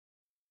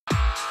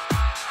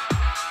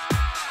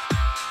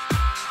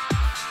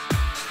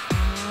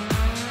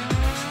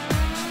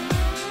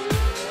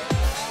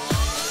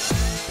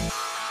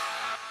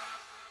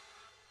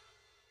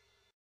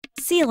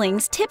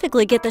ceilings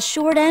typically get the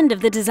short end of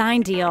the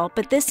design deal,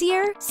 but this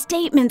year,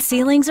 statement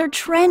ceilings are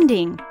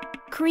trending.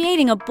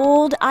 Creating a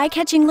bold,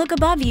 eye-catching look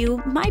above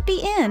you might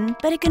be in,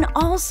 but it can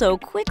also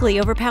quickly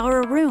overpower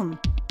a room.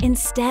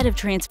 Instead of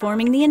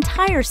transforming the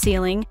entire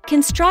ceiling,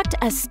 construct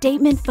a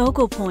statement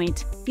focal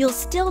point. You'll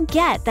still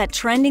get that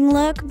trending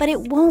look, but it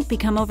won't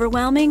become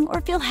overwhelming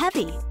or feel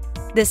heavy.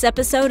 This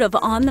episode of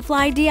On the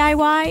Fly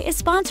DIY is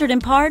sponsored in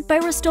part by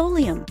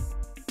Rust-Oleum.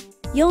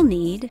 You'll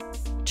need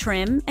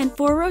trim and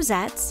 4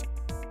 rosettes,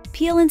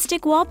 peel and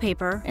stick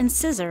wallpaper and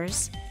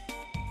scissors,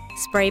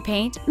 spray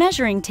paint,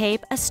 measuring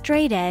tape, a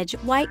straight edge,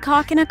 white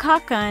caulk and a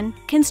caulk gun,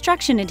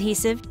 construction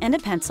adhesive and a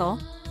pencil,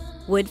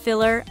 wood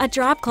filler, a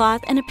drop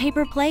cloth and a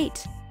paper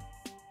plate,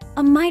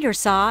 a miter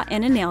saw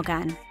and a nail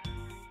gun.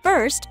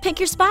 First, pick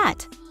your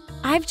spot.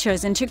 I've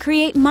chosen to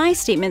create my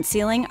statement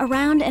ceiling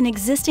around an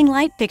existing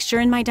light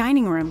fixture in my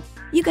dining room.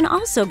 You can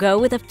also go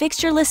with a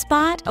fixtureless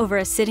spot over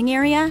a sitting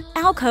area,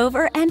 alcove,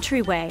 or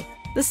entryway.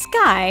 The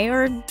sky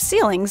or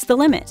ceiling's the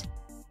limit.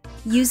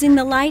 Using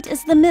the light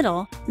as the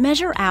middle,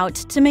 measure out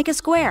to make a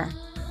square.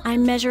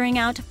 I'm measuring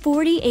out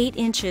 48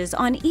 inches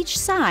on each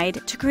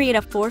side to create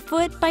a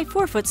 4-foot by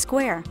 4-foot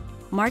square.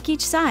 Mark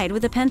each side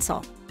with a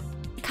pencil.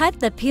 Cut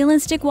the peel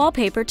and stick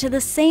wallpaper to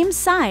the same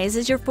size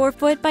as your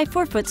 4-foot by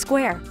 4-foot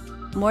square.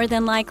 More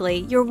than likely,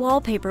 your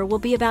wallpaper will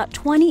be about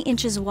 20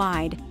 inches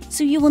wide,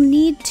 so you will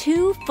need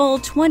 2 full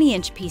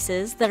 20-inch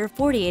pieces that are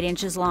 48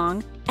 inches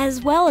long,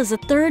 as well as a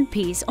third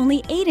piece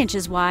only 8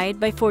 inches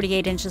wide by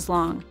 48 inches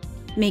long.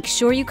 Make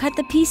sure you cut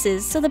the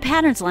pieces so the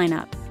patterns line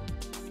up.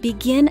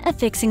 Begin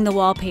affixing the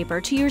wallpaper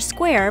to your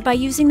square by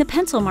using the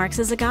pencil marks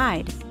as a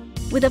guide.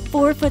 With a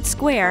 4-foot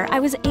square, I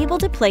was able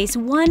to place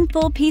 1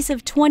 full piece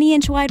of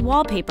 20-inch wide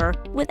wallpaper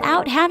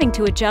without having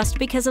to adjust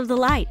because of the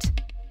light.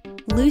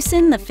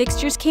 Loosen the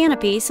fixture's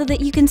canopy so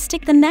that you can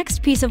stick the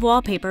next piece of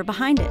wallpaper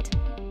behind it.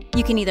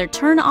 You can either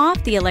turn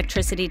off the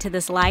electricity to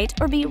this light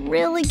or be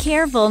really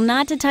careful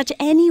not to touch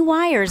any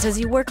wires as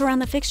you work around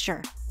the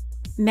fixture.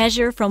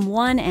 Measure from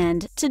one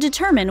end to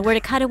determine where to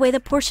cut away the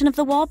portion of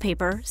the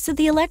wallpaper so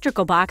the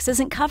electrical box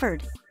isn't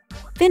covered.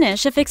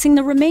 Finish affixing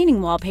the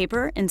remaining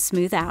wallpaper and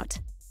smooth out.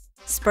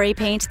 Spray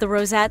paint the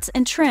rosettes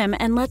and trim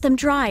and let them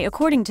dry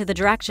according to the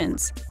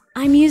directions.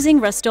 I'm using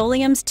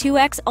Rust-Oleum's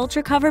 2X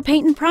Ultra Cover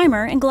Paint and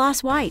Primer in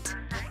gloss white.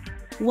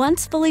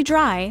 Once fully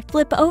dry,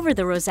 flip over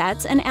the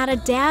rosettes and add a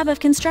dab of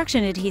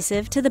construction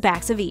adhesive to the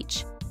backs of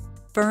each.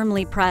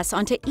 Firmly press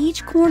onto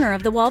each corner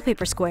of the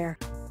wallpaper square.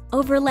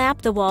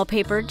 Overlap the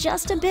wallpaper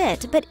just a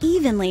bit, but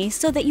evenly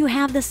so that you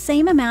have the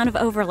same amount of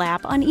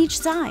overlap on each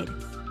side.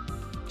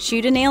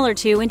 Shoot a nail or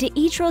 2 into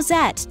each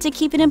rosette to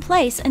keep it in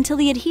place until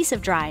the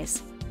adhesive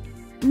dries.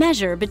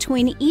 Measure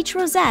between each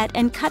rosette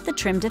and cut the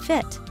trim to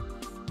fit.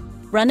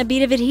 Run a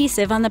bead of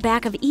adhesive on the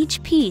back of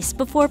each piece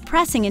before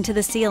pressing into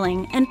the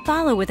ceiling and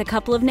follow with a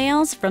couple of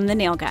nails from the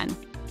nail gun.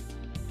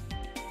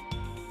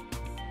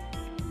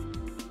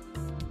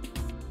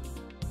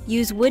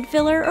 Use wood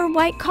filler or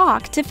white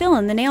caulk to fill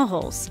in the nail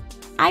holes.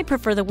 I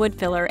prefer the wood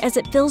filler as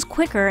it fills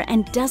quicker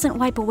and doesn't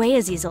wipe away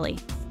as easily.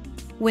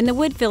 When the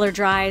wood filler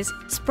dries,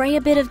 spray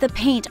a bit of the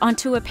paint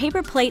onto a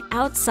paper plate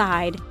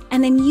outside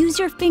and then use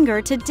your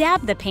finger to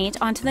dab the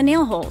paint onto the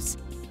nail holes.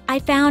 I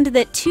found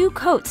that 2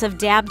 coats of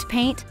dabbed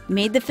paint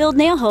made the filled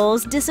nail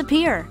holes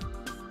disappear.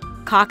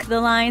 Caulk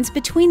the lines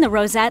between the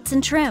rosettes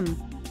and trim.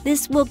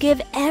 This will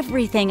give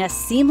everything a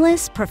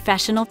seamless,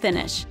 professional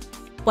finish.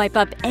 Wipe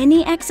up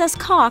any excess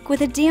caulk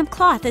with a damp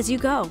cloth as you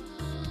go.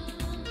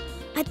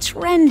 A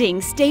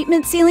trending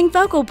statement ceiling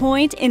focal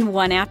point in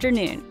one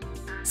afternoon.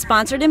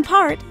 Sponsored in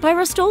part by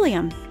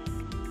Rust-Oleum.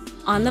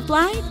 On the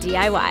Fly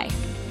DIY.